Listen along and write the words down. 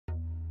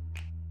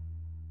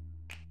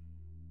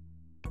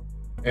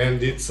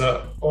And it's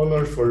an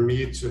honor for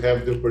me to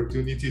have the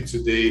opportunity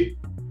today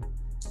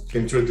to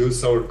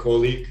introduce our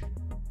colleague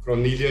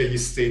from Ilya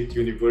State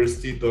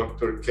University,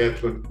 Dr.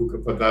 Ketevan.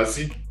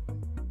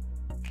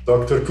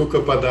 Dr.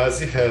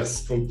 KUPATADZE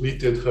has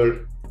completed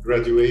her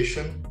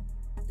graduation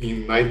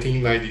in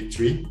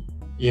 1993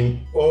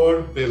 in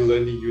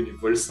Orbelani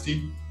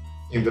University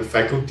in the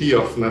Faculty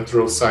of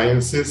Natural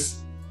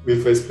Sciences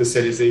with a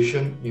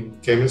specialization in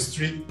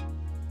chemistry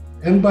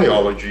and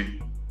biology.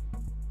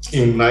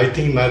 In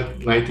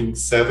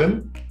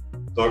 1997,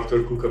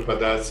 Dr.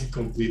 KUPATADZE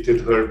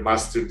completed her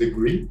master's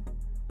degree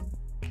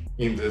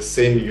in the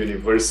same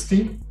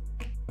university,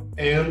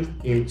 and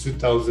in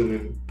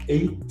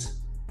 2008,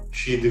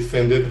 she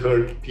defended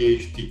her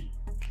PhD.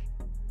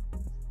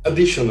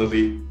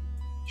 Additionally,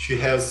 she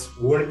has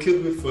worked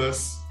with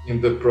us in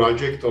the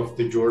project of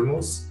the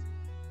journals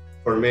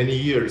for many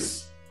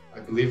years. I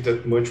believe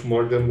that much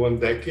more than 1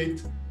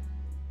 decade.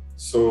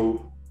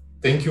 So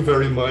thank you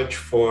very much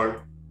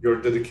for your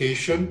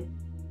dedication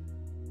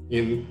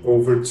in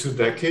over 2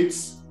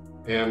 decades.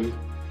 And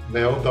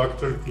now,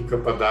 Dr.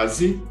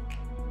 KUPATADZE,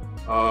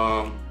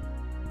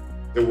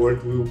 the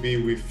word will be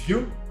with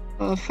you.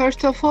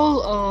 First of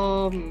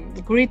all,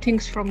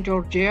 greetings from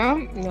Georgia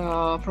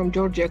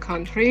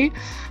country,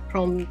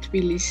 from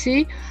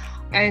Tbilisi,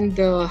 and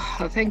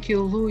thank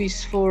you,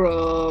 Luis,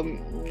 for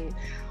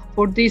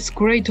this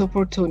great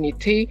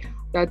opportunity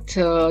that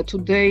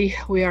today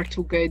we are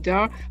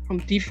together from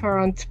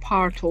different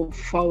parts of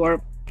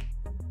our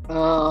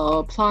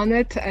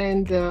planet,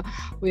 and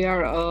we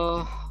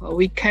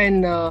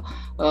can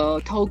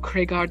talk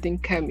regarding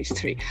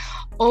chemistry.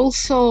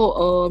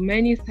 Also,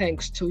 many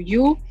thanks to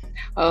you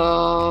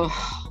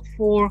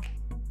for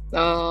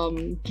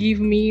give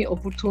me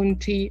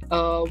opportunity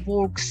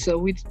works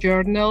with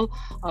journal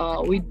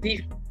with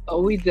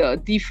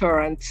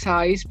different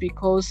size,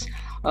 because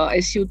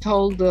as you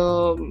told,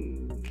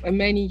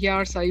 many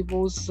years I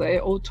was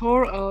an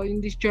author in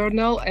this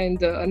journal,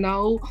 and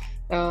now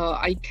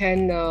I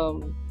can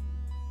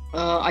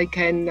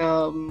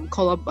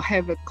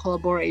have a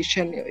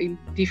collaboration in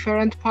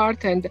different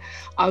part, and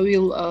I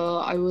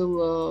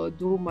will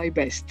do my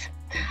best.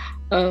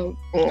 So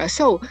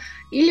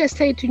Ilya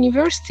State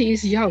University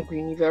is young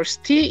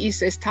university,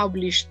 is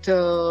established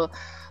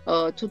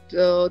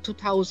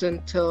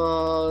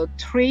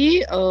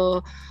 2003,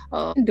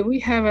 and we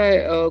have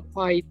a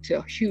quite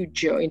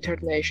huge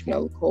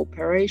international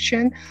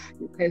cooperation.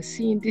 You can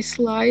see in this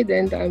slide,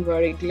 and I'm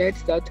very glad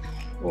that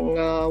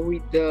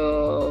with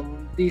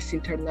this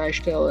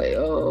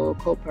international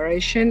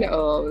cooperation,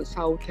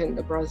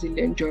 Southern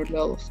Brazilian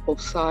Journal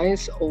of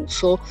Science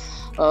also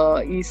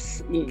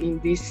is in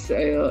this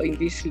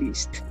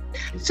list.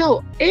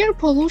 So, air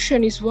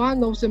pollution is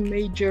one of the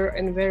major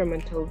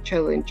environmental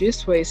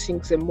challenges facing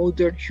the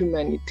modern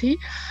humanity.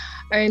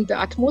 And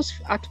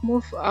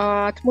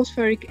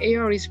atmospheric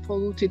air is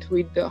polluted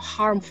with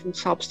harmful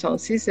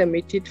substances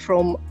emitted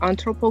from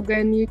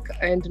anthropogenic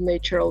and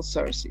natural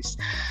sources.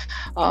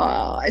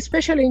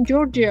 Especially in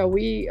Georgia,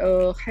 we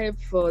have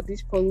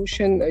this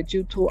pollution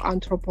due to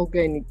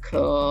anthropogenic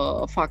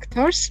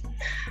factors.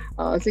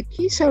 The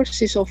key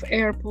sources of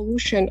air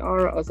pollution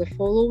are the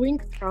following: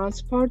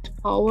 transport,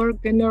 power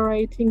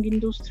generating,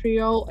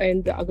 industrial,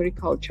 and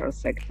agricultural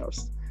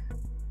sectors.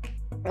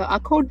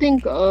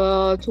 According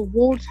to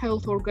World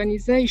Health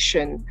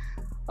Organization,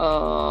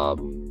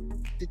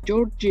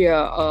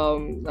 Georgia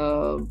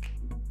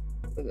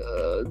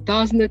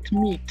does not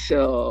meet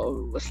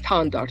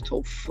standard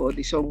of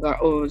this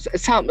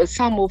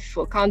some of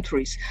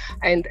countries,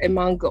 and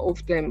among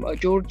of them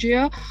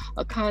Georgia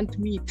can't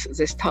meet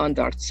the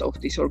standards of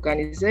this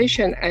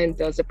organization, and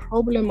the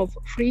problem of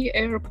free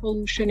air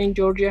pollution in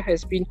Georgia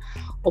has been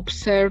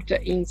observed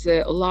in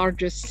the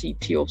largest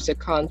city of the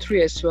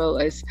country, as well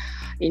as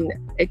in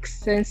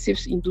extensive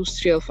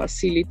industrial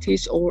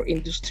facilities or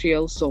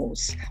industrial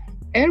zones.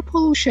 Air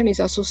pollution is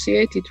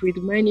associated with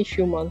many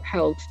human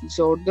health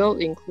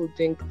disorders,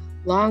 including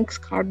lungs,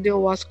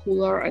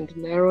 cardiovascular, and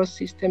nervous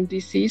system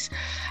disease.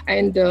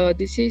 And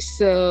this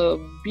is a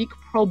big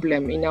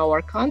problem in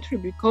our country,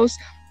 because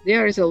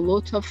there is a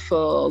lot of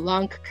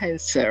lung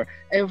cancer.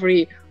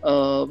 Every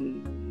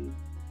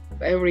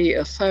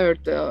third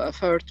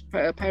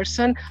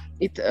person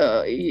it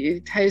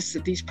has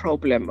this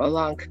problem,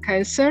 lung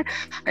cancer.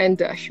 And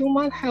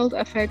human health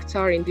effects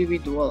are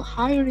individual.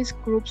 High risk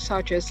groups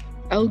such as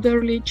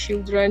elderly,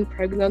 children,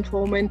 pregnant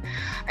women,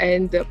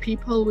 and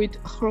people with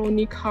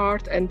chronic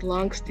heart and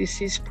lungs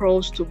disease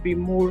pros to be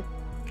more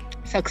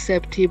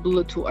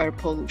susceptible to air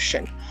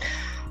pollution.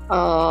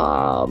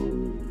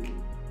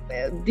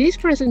 This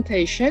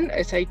presentation,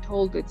 as I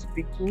told at the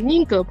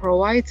beginning,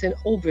 provides an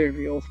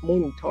overview of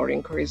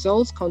monitoring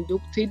results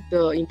conducted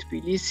in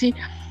Tbilisi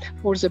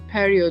for the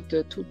period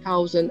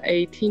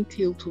 2018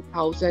 till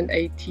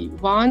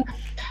 2081,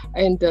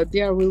 and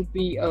there will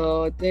be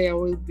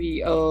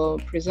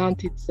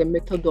presented the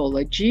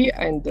methodology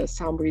and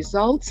some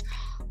results.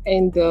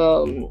 And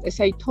as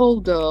I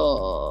told,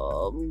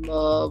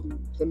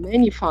 the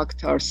many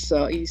factors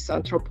is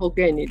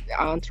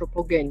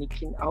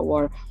anthropogenic in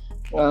our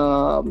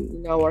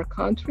in our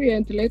country.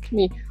 And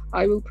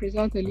I will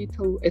present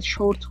a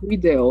short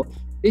video.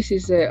 This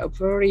is a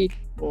very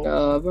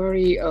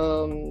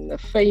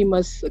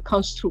famous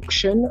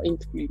construction in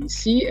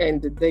Tbilisi,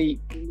 and they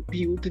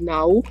build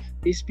now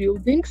these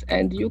buildings,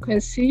 and you can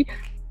see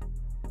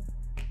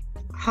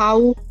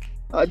how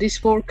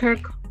this worker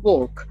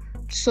work.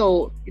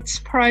 So it's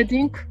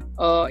spreading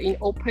in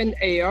open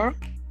air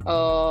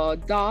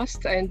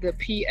dust and the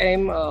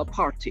PM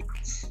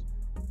particles.